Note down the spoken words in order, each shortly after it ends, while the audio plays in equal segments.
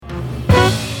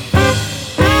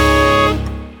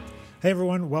Hey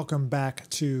everyone, welcome back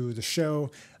to the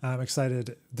show. I'm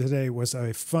excited. Today was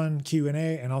a fun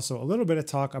Q&A and also a little bit of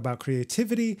talk about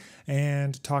creativity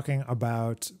and talking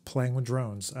about playing with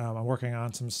drones. I'm working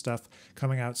on some stuff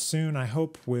coming out soon, I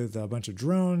hope, with a bunch of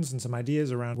drones and some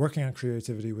ideas around working on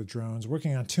creativity with drones,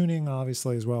 working on tuning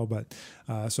obviously as well, but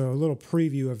so a little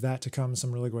preview of that to come,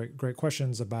 some really great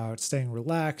questions about staying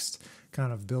relaxed,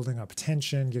 kind of building up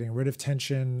tension, getting rid of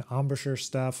tension, embouchure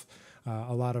stuff.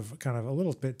 A lot of kind of a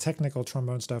little bit technical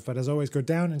trombone stuff. But as always, go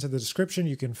down into the description.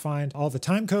 You can find all the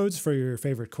time codes for your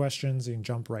favorite questions. You can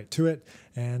jump right to it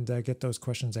and get those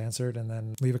questions answered and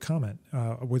then leave a comment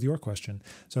with your question.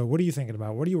 So what are you thinking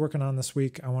about? What are you working on this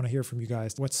week? I want to hear from you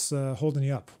guys. What's holding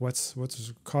you up? What's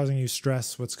causing you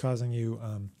stress? What's causing you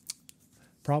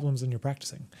problems in your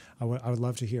practicing? I would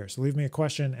love to hear. So leave me a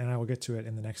question and I will get to it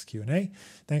in the next Q&A.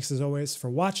 Thanks as always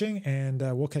for watching, and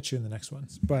we'll catch you in the next one.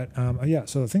 But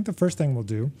so I think the first thing we'll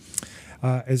do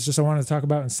is just I wanted to talk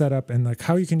about and set up and like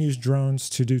how you can use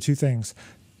drones to do two things.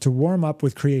 To warm up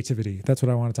with creativity. That's what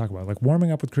I want to talk about. Like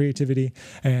warming up with creativity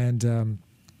and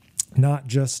not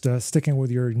just sticking with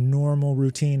your normal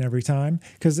routine every time.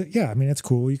 Because, it's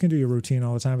cool. You can do your routine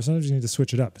all the time, but sometimes you need to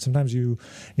switch it up. Sometimes you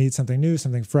need something new,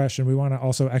 something fresh, and we want to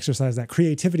also exercise that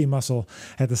creativity muscle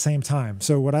at the same time.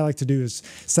 So what I like to do is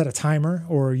set a timer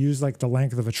or use like the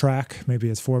length of a track. Maybe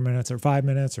it's 4 minutes or 5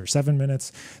 minutes or 7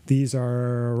 minutes. These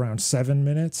are around 7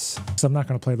 minutes. So I'm not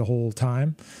going to play the whole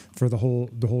time for the whole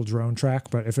drone track.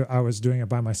 But if I was doing it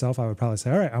by myself, I would probably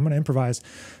say, all right, I'm going to improvise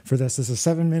for this. This is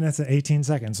 7 minutes and 18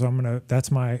 seconds. So that's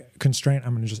my constraint.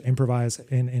 I'm going to just improvise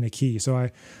in a key. So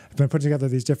I've been putting together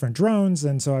these different drones.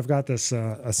 And so I've got this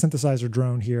a synthesizer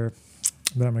drone here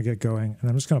that I'm going to get going, and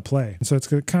I'm just going to play. And so it's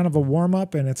kind of a warm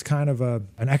up and it's kind of an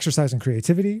exercise in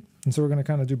creativity. And so we're going to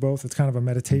kind of do both. It's kind of a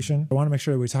meditation. I want to make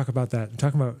sure that we talk about that. I'm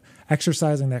talking about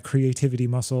exercising that creativity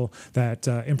muscle, that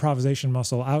improvisation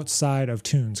muscle outside of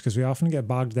tunes, because we often get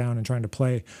bogged down in trying to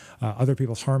play other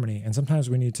people's harmony. And sometimes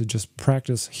we need to just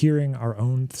practice hearing our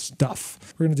own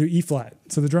stuff. We're going to do E flat.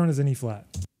 So the drone is in E flat.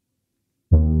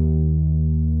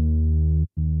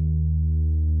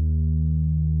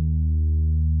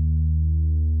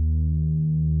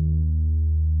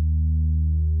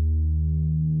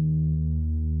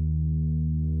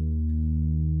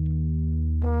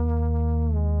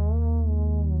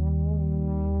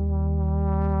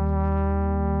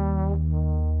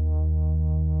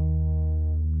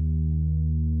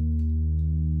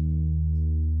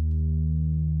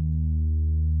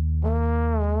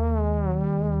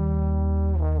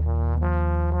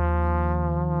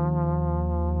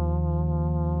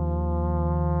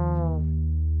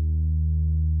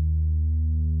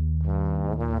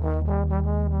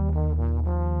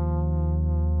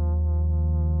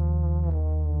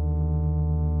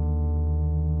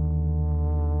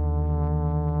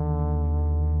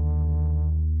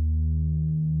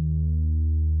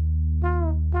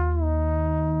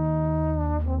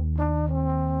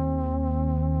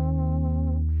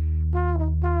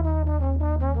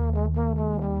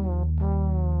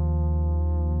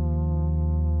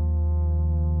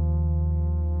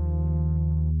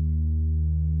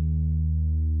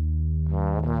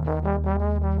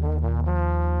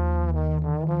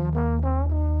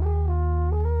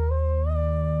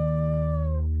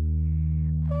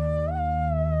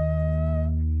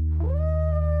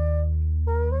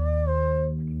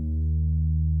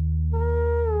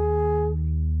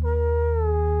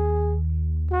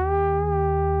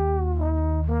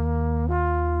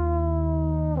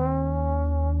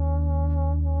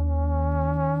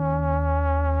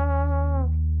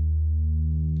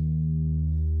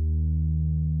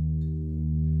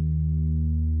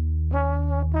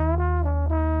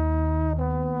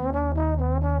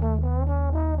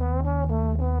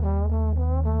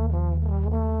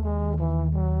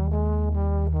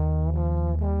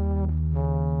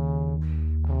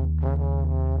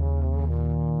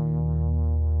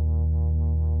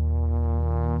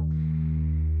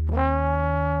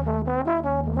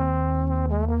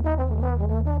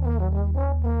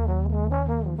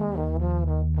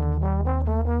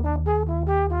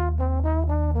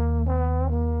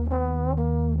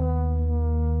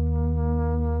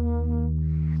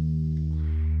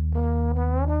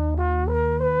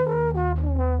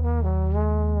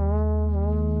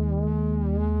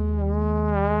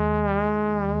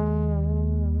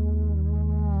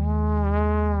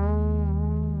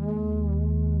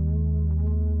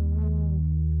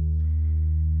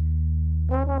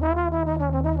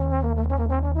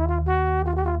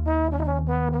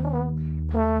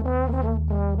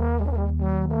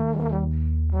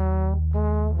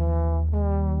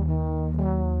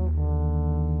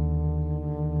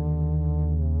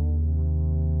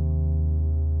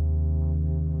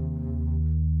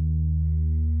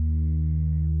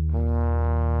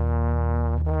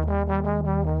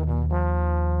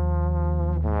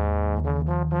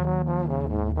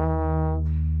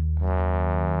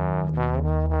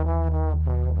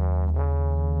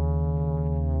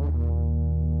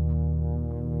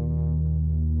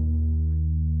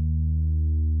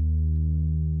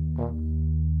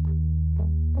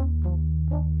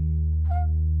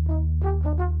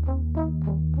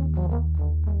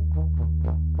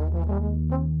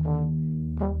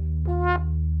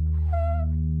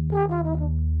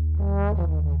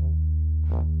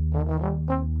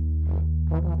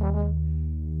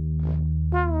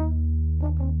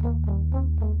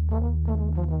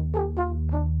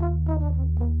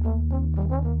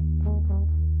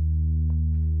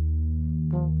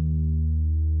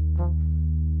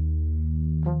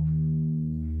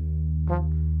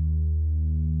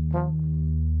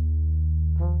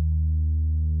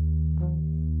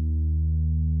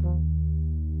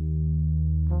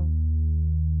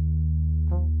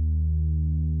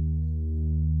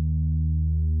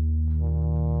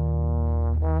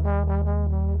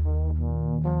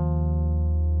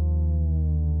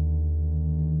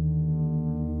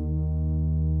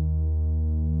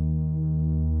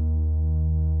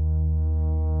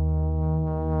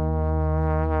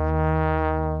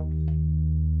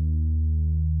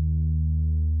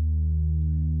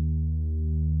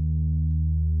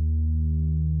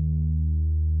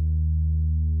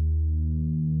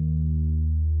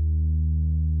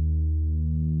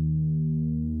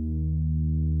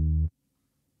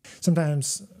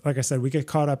 sometimes, like I said, we get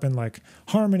caught up in like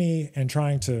harmony and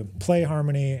trying to play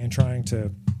harmony and trying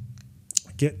to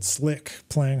get slick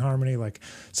playing harmony, like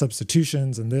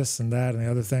substitutions and this and that and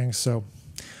the other things. So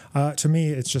to me,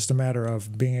 it's just a matter of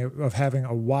having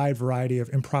a wide variety of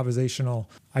improvisational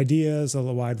ideas, a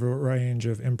wide range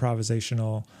of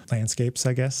improvisational landscapes,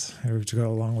 I guess, to go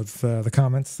along with the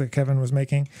comments that Kevin was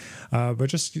making. But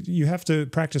just you have to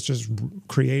practice just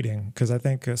creating, because I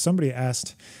think somebody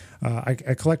asked,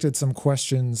 I collected some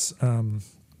questions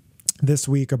this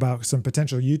week about some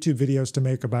potential YouTube videos to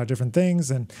make about different things.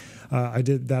 And I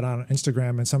did that on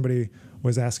Instagram, and somebody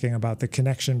was asking about the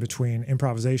connection between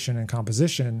improvisation and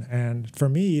composition. And for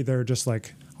me, they're just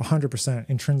like 100%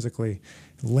 intrinsically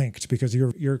linked, because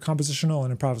your compositional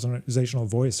and improvisational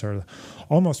voice are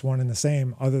almost one and the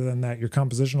same, other than that your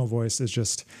compositional voice is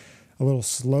just a little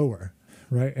slower,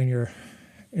 right? And your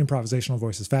improvisational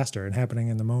voice is faster and happening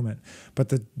in the moment.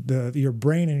 But your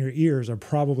brain and your ears are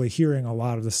probably hearing a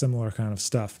lot of the similar kind of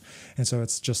stuff. And so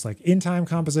it's just like in-time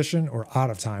composition or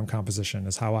out-of-time composition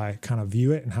is how I kind of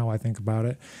view it and how I think about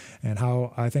it, and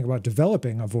how I think about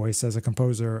developing a voice as a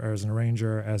composer, or as an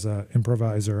arranger, as an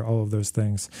improviser, all of those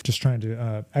things. Just trying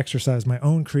to exercise my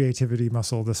own creativity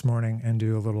muscle this morning and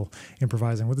do a little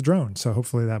improvising with a drone. So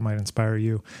hopefully that might inspire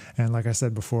you. And like I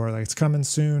said before, like, it's coming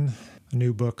soon, a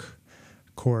new book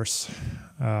course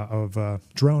of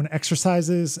drone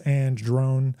exercises and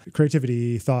drone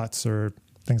creativity thoughts, or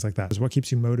things like that. Is what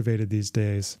keeps you motivated these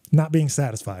days. Not being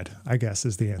satisfied, I guess,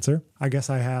 is the answer. I guess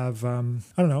I have, I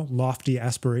don't know, lofty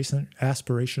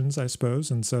aspirations, I suppose.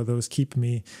 And so those keep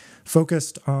me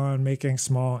focused on making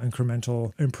small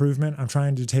incremental improvement. I'm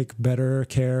trying to take better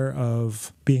care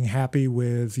of being happy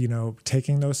with,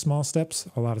 taking those small steps.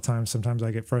 A lot of times, sometimes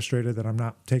I get frustrated that I'm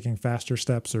not taking faster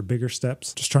steps or bigger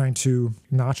steps. Just trying to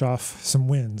notch off some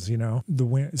wins, the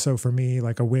win. So for me,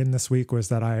 like, a win this week was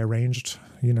that I arranged,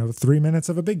 3 minutes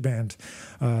of a big band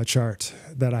chart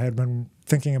that I had been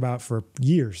thinking about for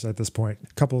years at this point.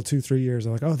 A couple, 2-3 years.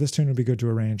 I'm like, oh, this tune would be good to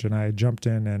arrange. And I jumped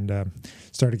in and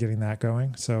started getting that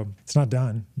going. So it's not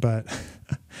done, but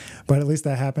but at least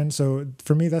that happened. So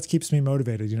for me, that keeps me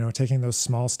motivated, taking those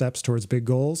small steps towards big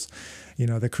goals,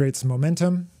 that creates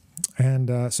momentum.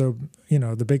 And so,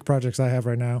 the big projects I have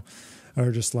right now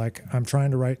are just like, I'm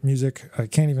trying to write music. I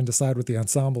can't even decide what the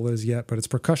ensemble is yet, but it's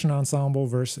percussion ensemble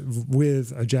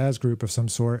with a jazz group of some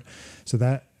sort. So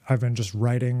that I've been just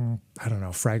writing, I don't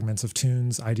know, fragments of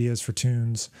tunes, ideas for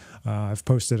tunes. I've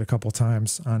posted a couple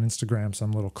times on Instagram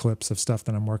some little clips of stuff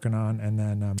that I'm working on. And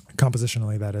then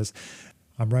compositionally, that is,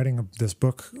 I'm writing this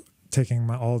book, taking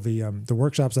all the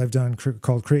workshops I've done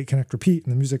called Create, Connect, Repeat,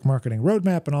 and the Music Marketing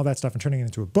Roadmap and all that stuff, and turning it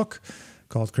into a book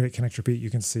called Create, Connect, Repeat. You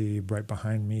can see right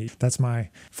behind me. That's my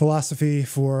philosophy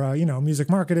for, music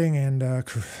marketing and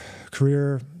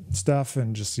career stuff.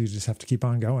 And you just have to keep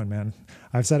on going, man.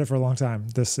 I've said it for a long time.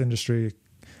 This industry,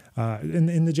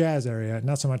 in the jazz area,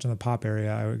 not so much in the pop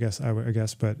area, I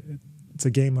guess, but it's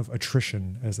a game of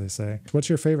attrition, as they say. What's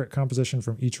your favorite composition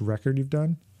from each record you've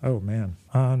done? Oh, man.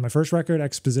 On my first record,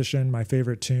 Exposition, my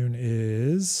favorite tune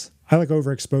is, I like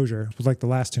Overexposure. It was like the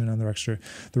last tune on the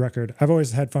record. I've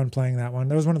always had fun playing that one.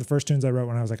 That was one of the first tunes I wrote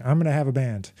when I was like, I'm going to have a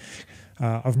band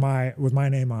with my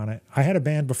name on it. I had a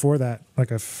band before that,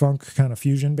 like a funk kind of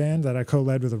fusion band that I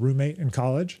co-led with a roommate in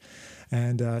college.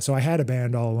 And so I had a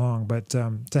band all along, but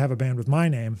to have a band with my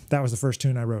name, that was the first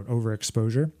tune I wrote,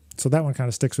 Overexposure. So that one kind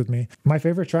of sticks with me. My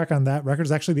favorite track on that record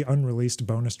is actually the unreleased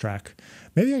bonus track.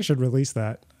 Maybe I should release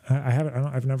that.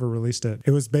 I've never released it.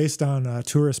 It was based on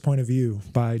Tourist Point of View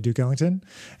by Duke Ellington,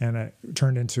 and it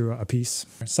turned into a piece.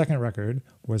 My second record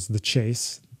was The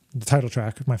Chase, the title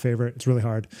track, my favorite. It's really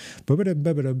hard.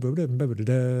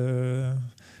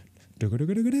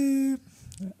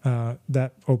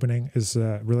 That opening is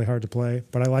really hard to play,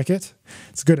 but I like it.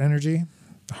 It's good energy,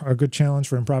 a good challenge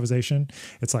for improvisation.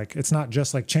 It's like, it's not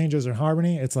just like changes or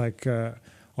harmony. It's like a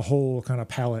whole kind of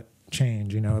palette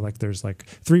change, like there's like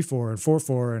 3/4 and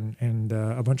 4/4 and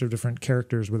a bunch of different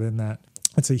characters within that.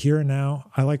 It's a here and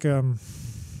now. I like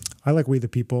We the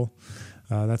People.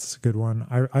 That's a good one.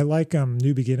 I like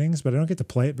New Beginnings, but I don't get to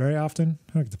play it very often.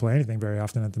 I don't get to play anything very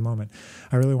often at the moment.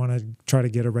 I really want to try to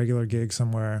get a regular gig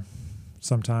somewhere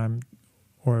sometime,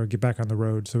 or get back on the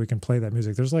road so we can play that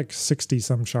music. There's like 60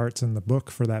 some charts in the book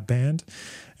for that band,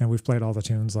 and we've played all the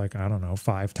tunes like, I don't know,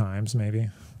 5 times maybe,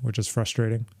 which is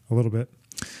frustrating a little bit.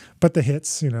 But the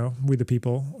hits, We the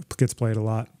People gets played a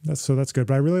lot. That's good.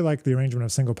 But I really like the arrangement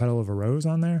of Single Petal of a Rose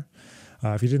on there.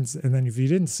 If you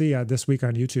didn't see this week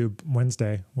on YouTube,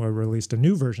 Wednesday, we released a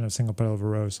new version of Single Petal of a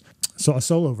Rose. So a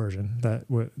solo version that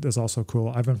is also cool.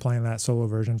 I've been playing that solo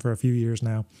version for a few years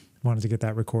now. wanted to get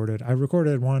that recorded. I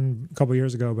recorded one a couple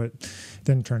years ago, but it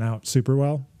didn't turn out super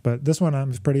well. But this one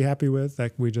I'm pretty happy with,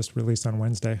 that we just released on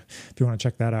Wednesday, if you want to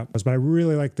check that out. But I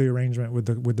really like the arrangement with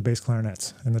the bass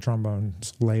clarinets and the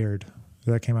trombones layered.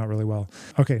 That came out really well.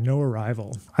 Okay, No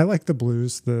Arrival. I like the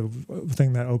blues, the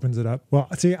thing that opens it up. Well,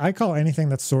 see, I call anything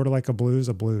that's sort of like a blues.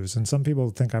 And some people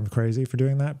think I'm crazy for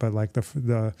doing that, but like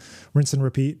the rinse and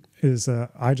repeat is,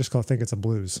 I just think it's a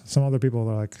blues. Some other people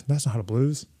are like, that's not a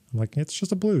blues. I'm like, it's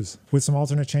just a blues with some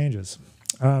alternate changes.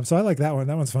 So I like that one.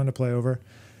 That one's fun to play over.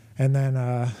 And then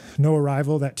No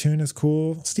Arrival, that tune is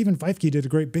cool. Stephen Feifke did a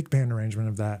great big band arrangement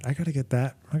of that. I got to get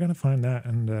that. I got to find that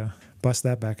and bust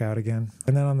that back out again.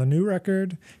 And then on the new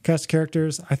record, Cast of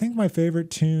Characters, I think my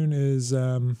favorite tune is,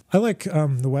 I like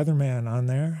The Weatherman on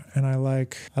there. And I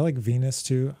like Venus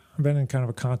too. I've been in kind of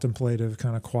a contemplative,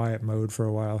 kind of quiet mode for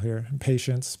a while here.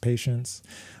 Patience.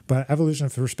 But Evolution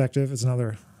of Perspective is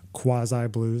another quasi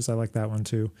blues. I like that one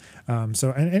too.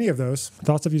 So and any of those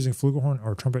thoughts of using flugelhorn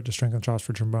or trumpet to strengthen chops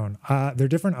for trombone. They're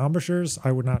different embouchures.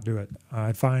 I would not do it.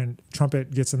 I find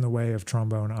trumpet gets in the way of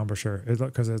trombone embouchure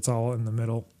because it's all in the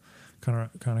middle, kind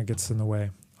of gets in the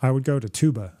way. I would go to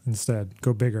tuba instead,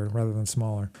 go bigger rather than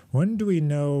smaller. When do we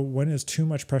know when is too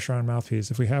much pressure on mouthpiece?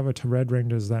 If we have a red ring,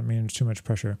 does that mean too much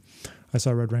pressure? I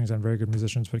saw red rings on very good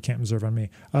musicians, but it can't observe on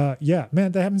me. Yeah,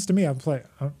 man, that happens to me. I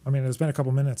mean, it's been a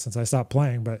couple minutes since I stopped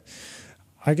playing, but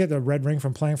I get the red ring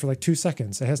from playing for like 2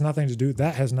 seconds. That has nothing to do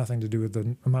with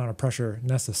the amount of pressure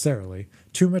necessarily.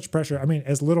 Too much pressure, I mean,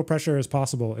 as little pressure as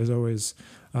possible is always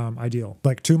ideal.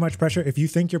 Like too much pressure, if you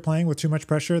think you're playing with too much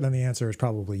pressure, then the answer is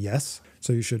probably yes.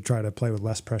 So you should try to play with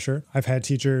less pressure. I've had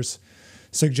teachers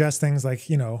suggest things like,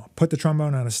 put the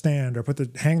trombone on a stand or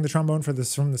hang the trombone from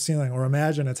the ceiling, or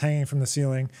imagine it's hanging from the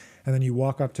ceiling and then you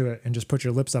walk up to it and just put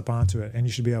your lips up onto it and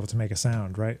you should be able to make a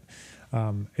sound, right?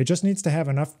 It just needs to have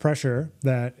enough pressure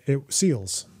that it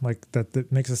seals, like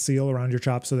that makes a seal around your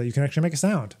chop so that you can actually make a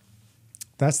sound.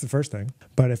 That's the first thing.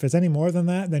 But if it's any more than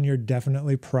that, then you're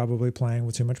definitely probably playing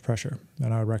with too much pressure.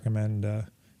 And I would recommend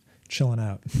chilling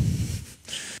out.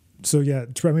 So yeah,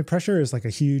 I mean, pressure is like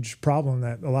a huge problem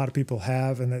that a lot of people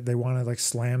have, and that they want to like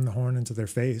slam the horn into their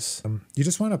face. You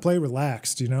just want to play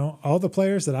relaxed, All the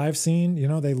players that I've seen,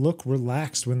 they look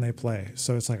relaxed when they play.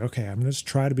 So it's like, okay, I'm going to just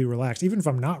try to be relaxed. Even if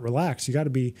I'm not relaxed, you got to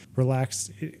be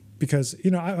relaxed because,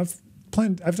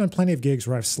 I've done plenty of gigs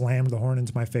where I've slammed the horn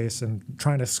into my face and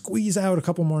trying to squeeze out a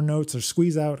couple more notes or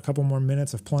squeeze out a couple more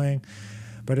minutes of playing,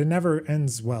 but it never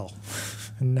ends well.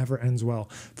 It never ends well.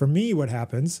 For me, what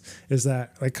happens is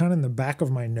that like kind of in the back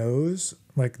of my nose,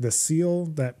 like the seal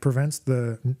that prevents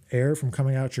the air from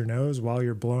coming out your nose while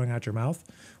you're blowing out your mouth,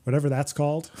 whatever that's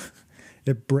called,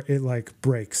 it like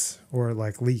breaks or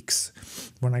like leaks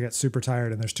when I get super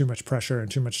tired and there's too much pressure and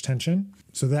too much tension.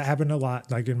 So that happened a lot,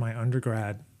 like in my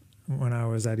undergrad when I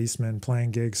was at Eastman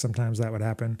playing gigs. Sometimes that would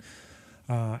happen.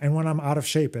 And when I'm out of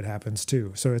shape, it happens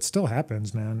too. So it still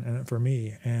happens, man, and for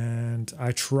me. And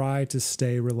I try to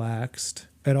stay relaxed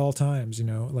at all times,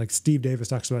 like Steve Davis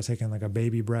talks about taking like a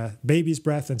baby's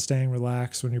breath and staying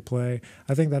relaxed when you play.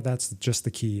 I think that's just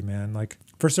the key, man. Like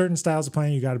for certain styles of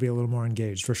playing, you got to be a little more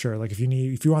engaged for sure. Like if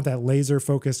you want that laser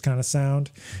focused kind of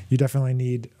sound, you definitely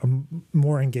need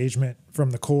more engagement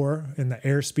from the core and the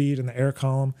air speed and the air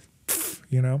column,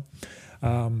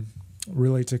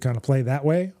 really to kind of play that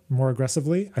way more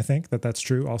aggressively. I think that's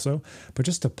true also, but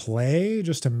just to play,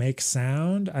 just to make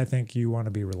sound, I think you want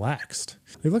to be relaxed.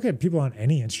 You look at people on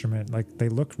any instrument, like they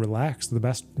look relaxed. The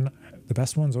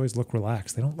best ones always look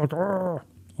relaxed. They don't look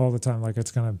all the time like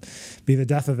it's going to be the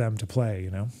death of them to play,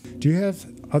 Do you have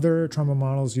other trombone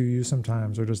models you use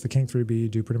sometimes, or does the King 3B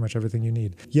do pretty much everything you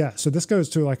need? Yeah, so this goes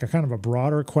to like a kind of a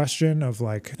broader question of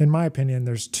like, in my opinion,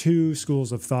 there's 2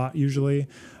 schools of thought usually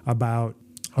about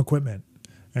equipment.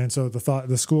 And so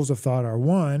the schools of thought are,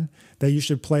 one, that you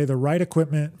should play the right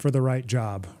equipment for the right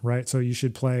job, right? So you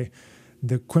should play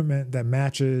the equipment that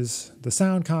matches the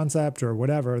sound concept or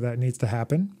whatever that needs to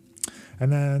happen.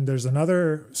 And then there's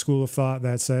another school of thought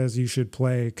that says you should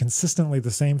play consistently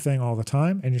the same thing all the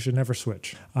time and you should never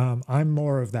switch. I'm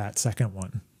more of that second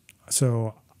one.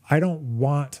 So I don't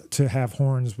want to have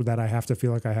horns that I have to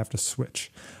feel like I have to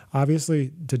switch.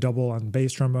 Obviously, to double on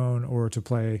bass trombone or to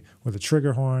play with a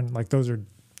trigger horn, like those are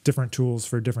different tools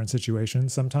for different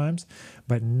situations sometimes.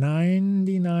 But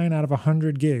 99 out of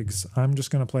 100 gigs, I'm just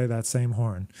going to play that same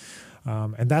horn.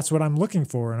 And that's what I'm looking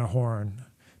for in a horn.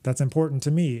 That's important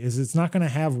to me, is it's not going to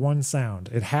have one sound.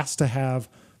 It has to have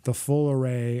the full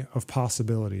array of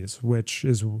possibilities, which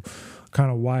is kind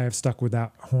of why I've stuck with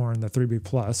that horn, the 3B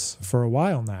Plus, for a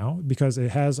while now, because it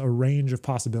has a range of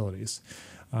possibilities.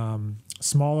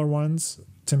 Smaller ones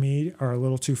to me are a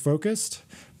little too focused.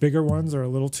 Bigger ones are a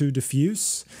little too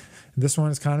diffuse. This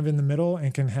one is kind of in the middle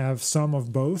and can have some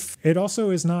of both. It also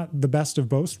is not the best of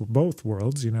both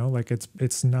worlds, like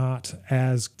it's not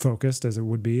as focused as it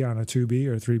would be on a 2B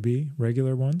or 3B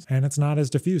regular ones. And it's not as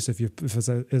diffuse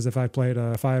as if I played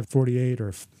a 548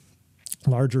 or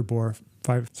larger bore,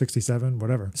 567,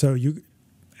 whatever. So you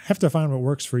have to find what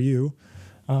works for you.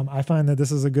 I find that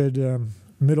this is a good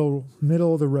middle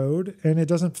of the road, and it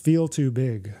doesn't feel too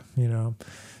big,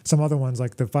 Some other ones,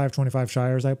 like the 525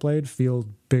 Shires I played,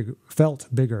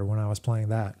 felt bigger when I was playing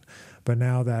that. But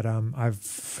now that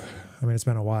it's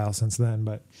been a while since then,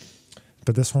 but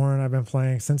this horn I've been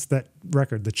playing since that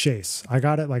record, The Chase. I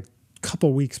got it like a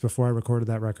couple weeks before I recorded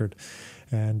that record,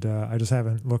 and I just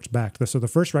haven't looked back. So the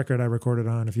first record I recorded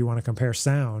on, if you want to compare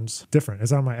sounds, different.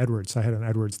 It's on my Edwards. I had an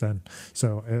Edwards then,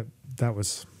 so that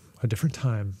was a different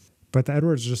time. But the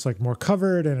Edwards is just like more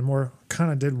covered and more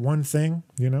kind of did one thing,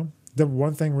 did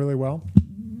one thing really well,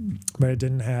 but it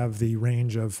didn't have the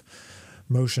range of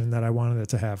motion that I wanted it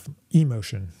to have.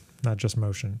 Emotion, not just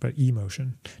motion, but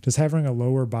emotion. Does having a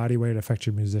lower body weight affect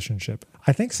your musicianship?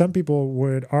 I think some people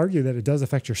would argue that it does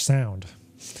affect your sound.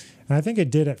 And I think it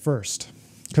did at first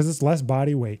because it's less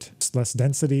body weight, it's less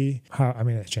density.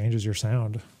 It changes your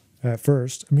sound at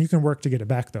first. You can work to get it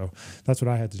back, though. That's what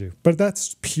I had to do. But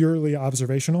that's purely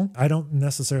observational. I don't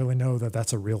necessarily know that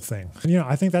that's a real thing.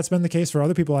 I think that's been the case for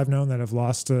other people I've known that have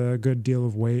lost a good deal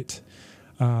of weight.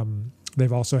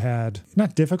 They've also had,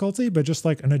 not difficulty, but just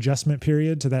like an adjustment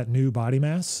period to that new body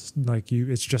mass.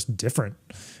 It's just different.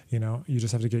 You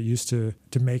just have to get used to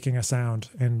making a sound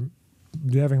and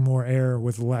having more air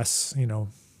with less,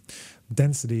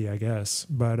 density, I guess.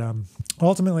 But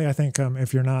ultimately, I think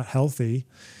if you're not healthy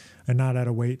and not at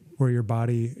a weight where your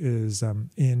body is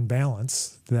in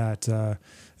balance, that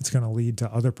it's going to lead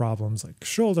to other problems like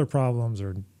shoulder problems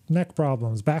or neck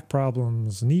problems, back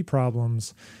problems, knee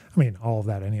problems. All of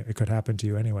that, it could happen to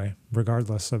you anyway,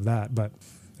 regardless of that, but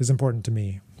it's important to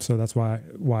me. So that's why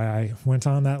I went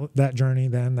on that journey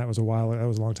then. That was a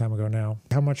long time ago now.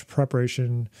 How much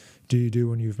preparation do you do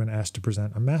when you've been asked to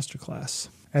present a masterclass?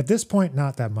 At this point,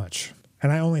 not that much.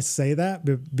 And I only say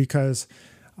that because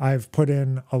I've put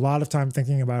in a lot of time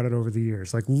thinking about it over the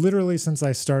years, like literally since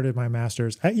I started my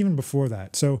master's, even before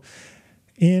that. So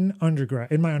in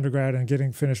my undergrad and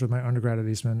getting finished with my undergrad at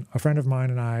Eastman, a friend of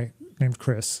mine and I named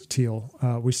Chris Teal,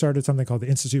 we started something called the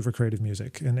Institute for Creative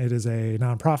Music. And it is a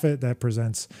nonprofit that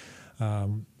presents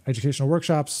educational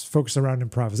workshops focused around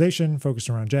improvisation, focused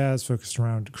around jazz, focused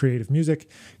around creative music,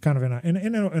 kind of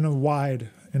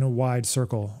in a wide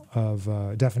circle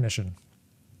of definition.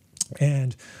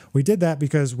 And we did that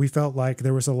because we felt like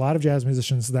there was a lot of jazz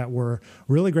musicians that were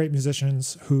really great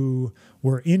musicians who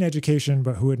were in education,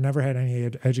 but who had never had any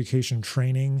education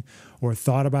training or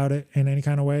thought about it in any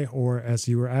kind of way, or, as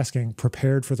you were asking,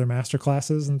 prepared for their master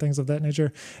classes and things of that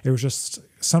nature. It was just,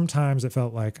 sometimes it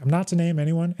felt like, not to name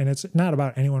anyone, and it's not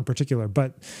about anyone particular,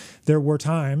 but there were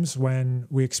times when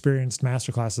we experienced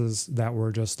master classes that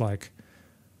were just like,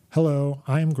 hello,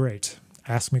 I am great.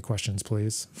 Ask me questions,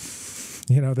 please.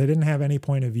 They didn't have any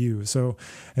point of view. So,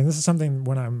 and this is something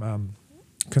when I'm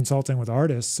consulting with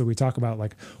artists, so we talk about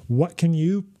like, what can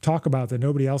you talk about that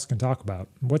nobody else can talk about?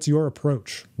 What's your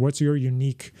approach? What's your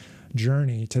unique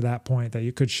journey to that point that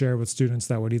you could share with students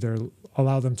that would either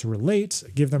allow them to relate,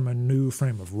 give them a new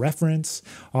frame of reference,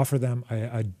 offer them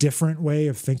a different way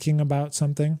of thinking about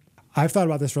something? I've thought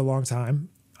about this for a long time.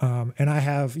 And I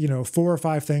have, 4 or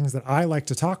 5 things that I like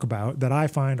to talk about that I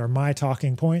find are my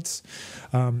talking points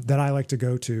that I like to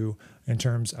go to in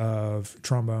terms of a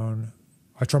trombone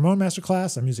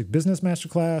masterclass, a music business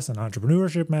masterclass, an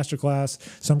entrepreneurship masterclass,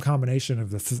 some combination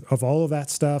of all of that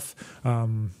stuff,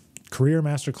 career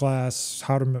masterclass,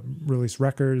 how to release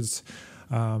records,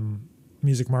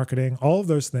 music marketing. All of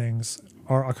those things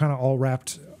are kind of all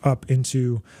wrapped up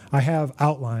into, I have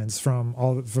outlines from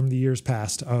the years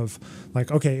past of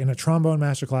like, okay, in a trombone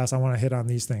masterclass, I want to hit on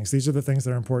these things. These are the things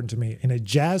that are important to me. In a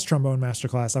jazz trombone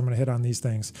masterclass, I'm going to hit on these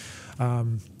things.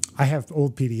 I have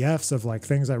old PDFs of like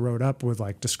things I wrote up with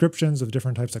like descriptions of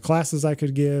different types of classes I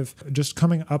could give, just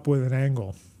coming up with an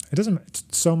angle. It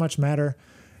doesn't so much matter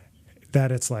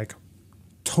that it's like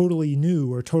totally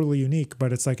new or totally unique,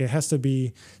 but it's like it has to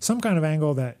be some kind of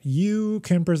angle that you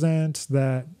can present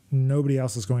that nobody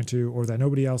else is going to, or that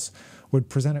nobody else would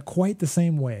present it quite the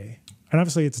same way. And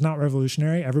obviously it's not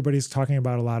revolutionary. Everybody's talking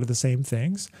about a lot of the same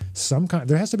things.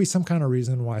 There has to be some kind of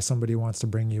reason why somebody wants to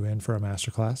bring you in for a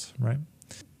masterclass, right?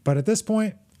 But at this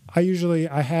point, I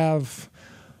have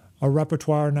a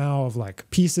repertoire now of like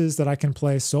pieces that I can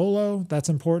play solo. That's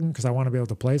important because I want to be able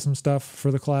to play some stuff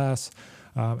for the class.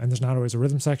 And there's not always a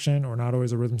rhythm section or not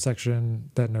always a rhythm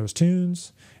section that knows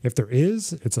tunes. If there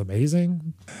is, it's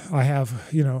amazing. I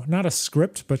have, not a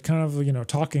script, but kind of,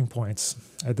 talking points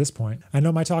at this point. I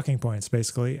know my talking points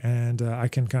basically, and I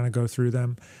can kind of go through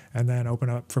them and then open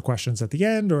up for questions at the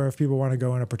end, or if people want to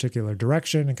go in a particular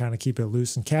direction and kind of keep it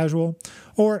loose and casual,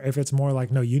 or if it's more like,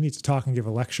 no, you need to talk and give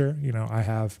a lecture, I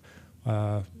have,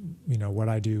 what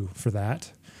I do for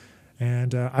that.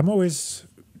 And I'm always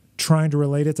trying to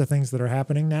relate it to things that are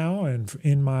happening now and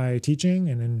in my teaching.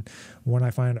 And then when I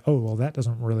find, that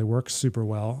doesn't really work super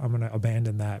well, I'm going to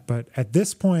abandon that. But at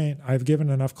this point, I've given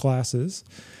enough classes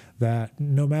that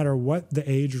no matter what the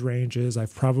age range is,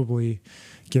 I've probably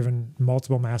given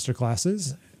multiple master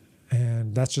classes.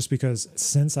 And that's just because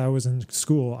since I was in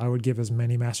school, I would give as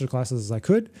many master classes as I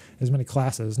could, as many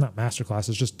classes, not master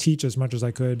classes, just teach as much as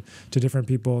I could to different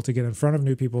people, to get in front of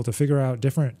new people, to figure out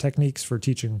different techniques for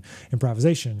teaching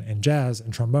improvisation and jazz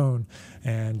and trombone,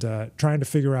 and trying to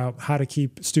figure out how to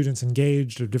keep students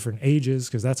engaged of different ages,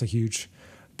 because that's a huge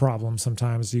problem.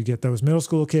 Sometimes you get those middle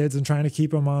school kids and trying to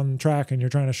keep them on track, and you're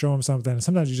trying to show them something. And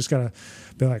sometimes you just got to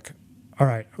be like, all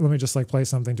right, let me just play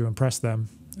something to impress them,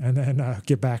 and then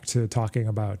get back to talking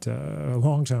about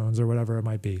long tones or whatever it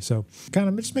might be. So kind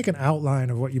of just make an outline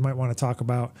of what you might want to talk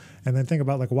about, and then think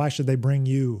about why should they bring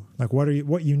you?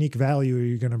 What unique value are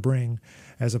you going to bring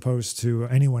as opposed to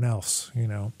anyone else?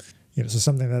 So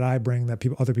something that I bring that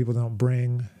other people don't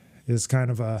bring is kind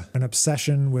of an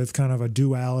obsession with kind of a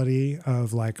duality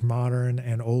of modern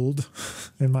and old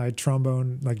in my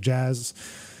trombone, jazz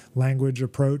language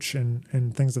approach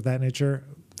and things of that nature,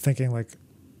 thinking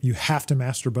you have to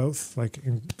master both.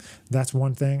 That's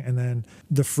one thing. And then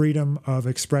the freedom of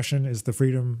expression is the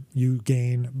freedom you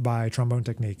gain by trombone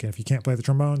technique. And if you can't play the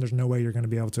trombone, there's no way you're going to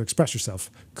be able to express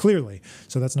yourself clearly.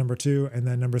 So that's number 2. And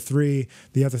then number 3,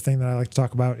 the other thing that I like to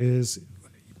talk about is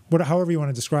however you want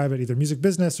to describe it, either music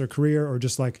business or career, or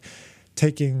just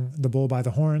taking the bull by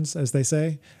the horns, as they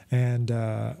say, and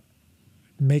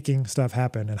making stuff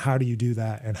happen. And how do you do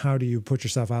that? And how do you put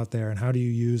yourself out there? And how do you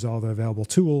use all the available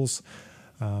tools?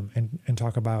 And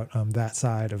talk about that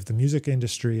side of the music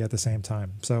industry at the same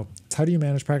time. So it's how do you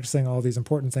manage practicing all these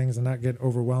important things and not get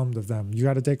overwhelmed of them? You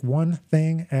got to take one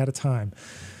thing at a time.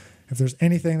 If there's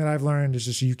anything that I've learned, is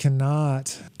just you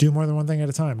cannot do more than one thing at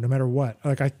a time, no matter what.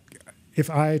 If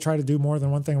I try to do more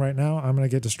than one thing right now, I'm going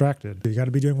to get distracted. You got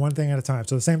to be doing one thing at a time.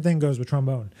 So the same thing goes with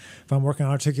trombone. If I'm working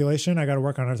on articulation, I got to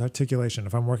work on articulation.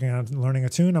 If I'm working on learning a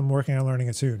tune, I'm working on learning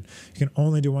a tune. You can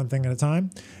only do one thing at a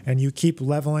time, and you keep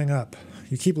leveling up.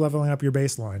 You keep leveling up your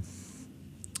baseline.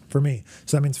 For me.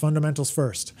 So that means fundamentals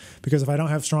first. Because if I don't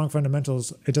have strong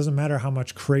fundamentals, it doesn't matter how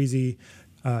much crazy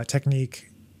technique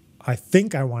I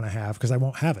think I want to have, because I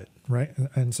won't have it, right?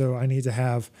 And so I need to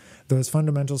have those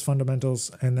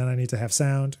fundamentals, and then I need to have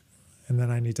sound, and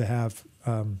then I need to have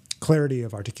clarity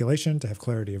of articulation, to have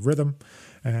clarity of rhythm,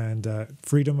 and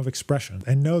freedom of expression.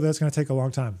 And know that's going to take a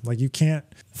long time. You can't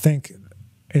think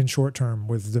in short term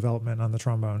with development on the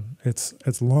trombone.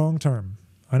 It's long term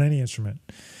on any instrument.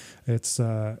 It's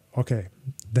okay,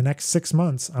 the next 6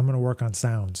 months, I'm going to work on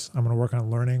sounds. I'm going to work on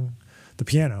learning the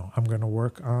piano. I'm going to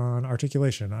work on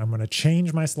articulation. I'm going to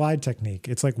change my slide technique.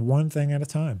 It's one thing at a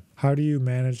time. How do you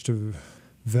manage to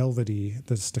velvety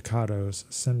the staccatos,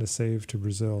 send a save to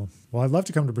Brazil? Well, I'd love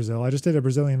to come to Brazil. I just did a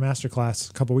Brazilian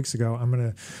masterclass a couple weeks ago. I'm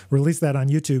going to release that on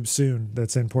YouTube soon.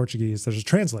 That's in Portuguese. There's a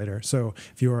translator. So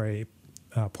if you are a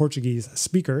Portuguese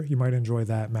speaker, you might enjoy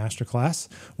that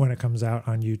masterclass when it comes out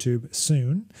on YouTube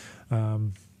soon.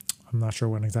 I'm not sure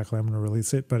when exactly I'm going to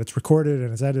release it, but it's recorded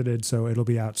and it's edited, so it'll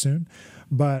be out soon.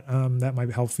 But that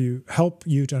might help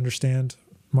you to understand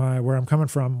where I'm coming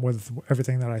from with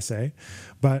everything that I say.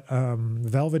 But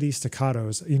velvety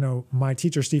staccatos, my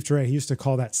teacher, Steve Turre, he used to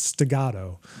call that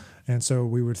staccato. And so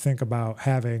we would think about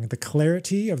having the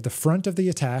clarity of the front of the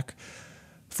attack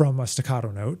from a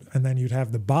staccato note, and then you'd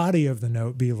have the body of the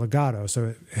note be legato. So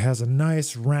it has a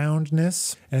nice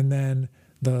roundness, and then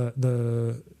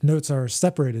the notes are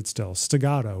separated still,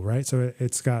 staccato, right? So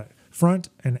it's got front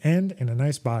and end and a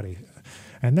nice body.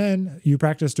 And then you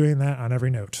practice doing that on every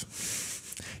note.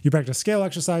 You practice scale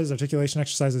exercises, articulation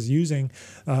exercises, using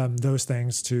those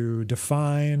things to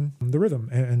define the rhythm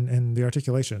and the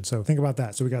articulation. So think about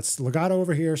that. So we got legato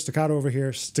over here,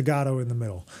 staccato in the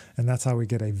middle. And that's how we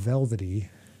get a velvety.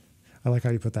 I like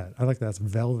how you put that. I like that. It's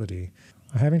velvety.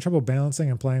 I'm having trouble balancing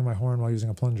and playing my horn while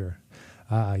using a plunger.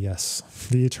 Ah, yes.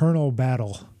 The eternal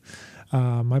battle.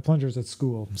 My plunger's at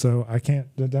school, so I can't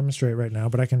demonstrate right now,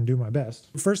 but I can do my best.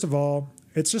 First of all,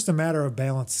 it's just a matter of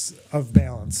balance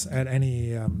at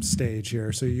any stage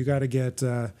here. So you got to get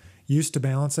used to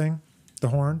balancing the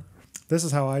horn. This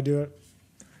is how I do it.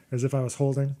 as if I was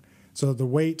holding. So the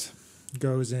weight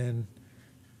goes in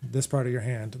this part of your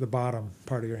hand, the bottom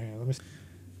part of your hand. Let me see.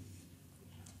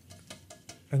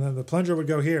 And then the plunger would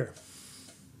go here,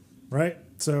 right?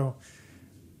 So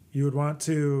you would want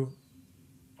to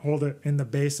hold it in the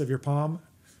base of your palm,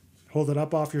 hold it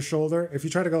up off your shoulder. If you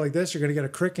try to go like this, you're going to get a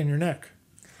crick in your neck.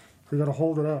 You're going to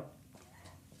hold it up.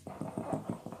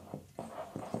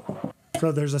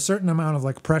 So there's a certain amount of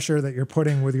like pressure that you're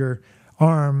putting with your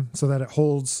arm so that it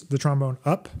holds the trombone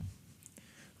up,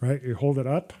 right? You hold it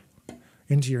up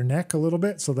into your neck a little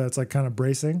bit so that it's like kind of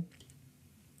bracing.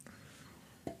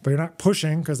 But you're not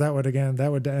pushing, because that would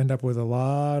end up with a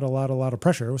lot of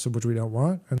pressure, which we don't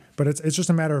want. But it's just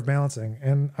a matter of balancing.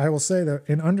 And I will say that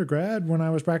in undergrad, when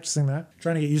I was practicing that,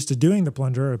 trying to get used to doing the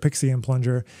plunger, a Pixian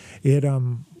plunger, it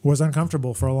was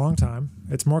uncomfortable for a long time.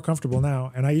 It's more comfortable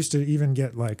now. And I used to even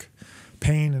get like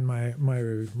pain in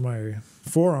my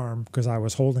forearm because I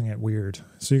was holding it weird.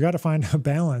 So you got to find a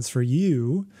balance for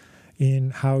you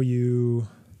in how you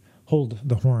hold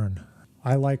the horn.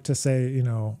 I like to say,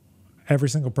 every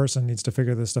single person needs to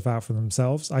figure this stuff out for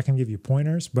themselves. I can give you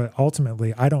pointers, but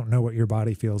ultimately I don't know what your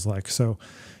body feels like. So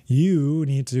you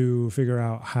need to figure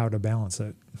out how to balance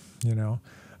it.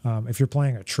 If you're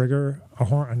playing a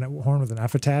horn with an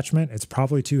F attachment, it's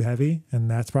probably too heavy,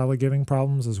 and that's probably giving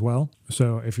problems as well.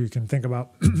 So if you can think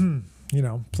about,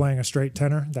 playing a straight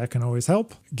tenor, that can always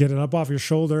help. Get it up off your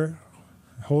shoulder,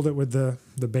 hold it with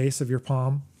the base of your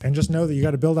palm, and just know that you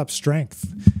got to build up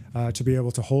strength to be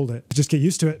able to hold it. Just get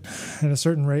used to it at a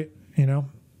certain rate,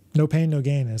 no pain, no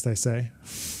gain, as they say.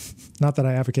 Not that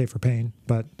I advocate for pain,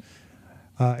 but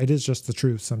it is just the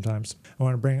truth sometimes. I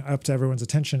want to bring up to everyone's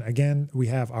attention, again, we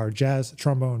have our Jazz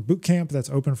Trombone Boot Camp that's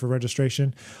open for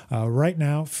registration right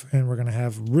now, and we're going to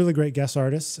have really great guest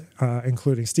artists,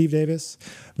 including Steve Davis,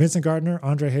 Vincent Gardner,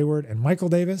 Andre Hayward, and Michael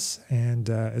Davis, and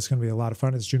it's going to be a lot of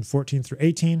fun. It's June 14th through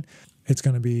 18th. It's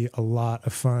going to be a lot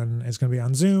of fun. It's going to be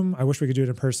on Zoom. I wish we could do it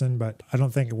in person, but I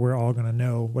don't think we're all going to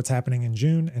know what's happening in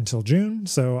June until June,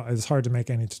 so it's hard to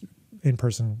make any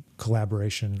in-person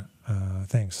collaboration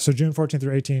things. So June 14th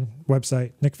through 18th,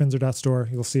 website, nickfinzer.store.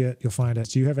 You'll see it. You'll find it.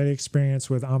 Do you have any experience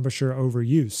with embouchure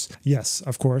overuse? Yes,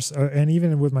 of course. And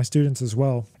even with my students as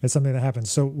well, it's something that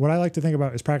happens. So what I like to think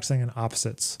about is practicing in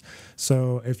opposites.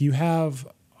 So if you have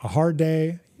a hard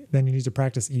day, then you need to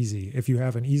practice easy. If you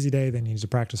have an easy day, then you need to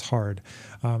practice hard.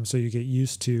 So you get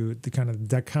used to the kind of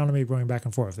dichotomy going back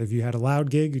and forth. If you had a loud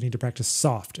gig, you need to practice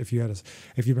soft. If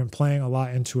you've been playing a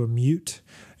lot into a mute,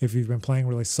 if you've been playing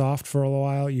really soft for a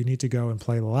while, you need to go and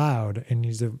play loud, and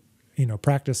you need to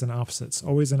practice in opposites,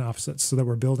 always in opposites, so that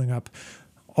we're building up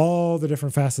all the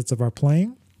different facets of our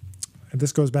playing. And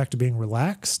this goes back to being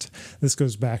relaxed. This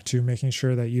goes back to making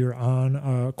sure that you're on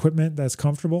equipment that's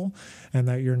comfortable and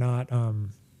that you're not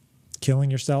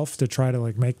killing yourself to try to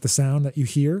like make the sound that you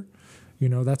hear.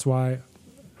 That's why,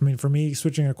 for me,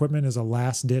 switching equipment is a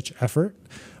last ditch effort,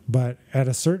 but at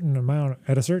a certain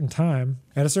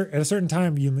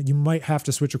time, you might have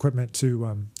to switch equipment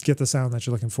to get the sound that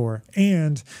you're looking for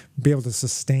and be able to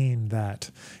sustain that.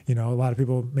 A lot of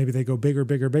people, maybe they go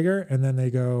bigger, and then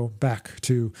they go back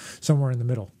to somewhere in the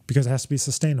middle because it has to be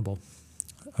sustainable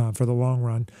for the long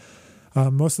run.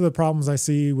 Most of the problems I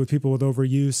see with people with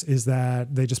overuse is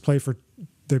that they just play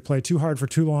too hard for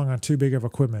too long on too big of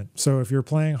equipment. So if you're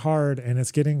playing hard and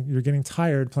you're getting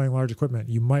tired playing large equipment,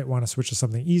 you might want to switch to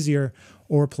something easier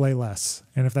or play less.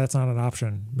 And if that's not an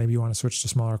option, maybe you want to switch to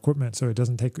smaller equipment so it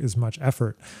doesn't take as much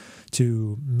effort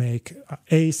to make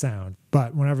a sound.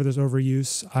 But whenever there's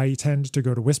overuse, I tend to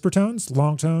go to whisper tones,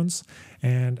 long tones,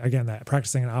 and again, that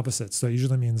practicing in opposites. So it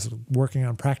usually means working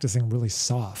on practicing really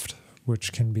soft,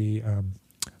 which can be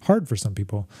hard for some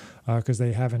people because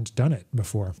they haven't done it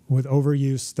before. With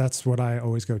overuse, that's what I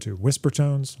always go to. Whisper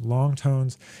tones, long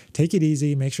tones. Take it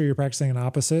easy. Make sure you're practicing in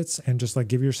opposites and just like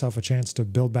give yourself a chance to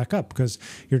build back up, because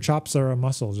your chops are a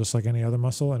muscle just like any other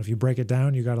muscle. And if you break it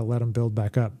down, you got to let them build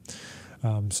back up.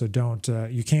 So don't,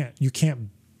 you can't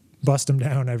bust them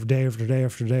down every day after day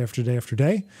after day after day after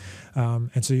day.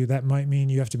 And so that might mean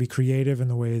you have to be creative in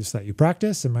the ways that you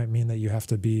practice. It might mean that you have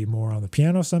to be more on the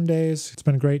piano some days. It's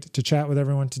been great to chat with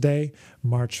everyone today,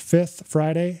 March 5th,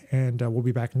 Friday, and we'll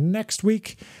be back next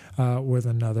week with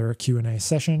another Q&A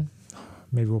session.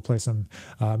 Maybe we'll play some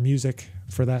music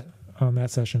for that on that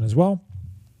session as well.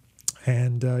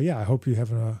 And I hope you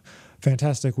have a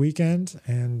fantastic weekend,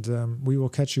 and we will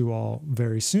catch you all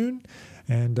very soon.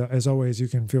 And as always, you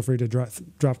can feel free to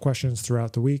drop questions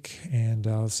throughout the week, and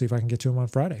I'll see if I can get to them on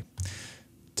Friday.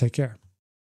 Take care.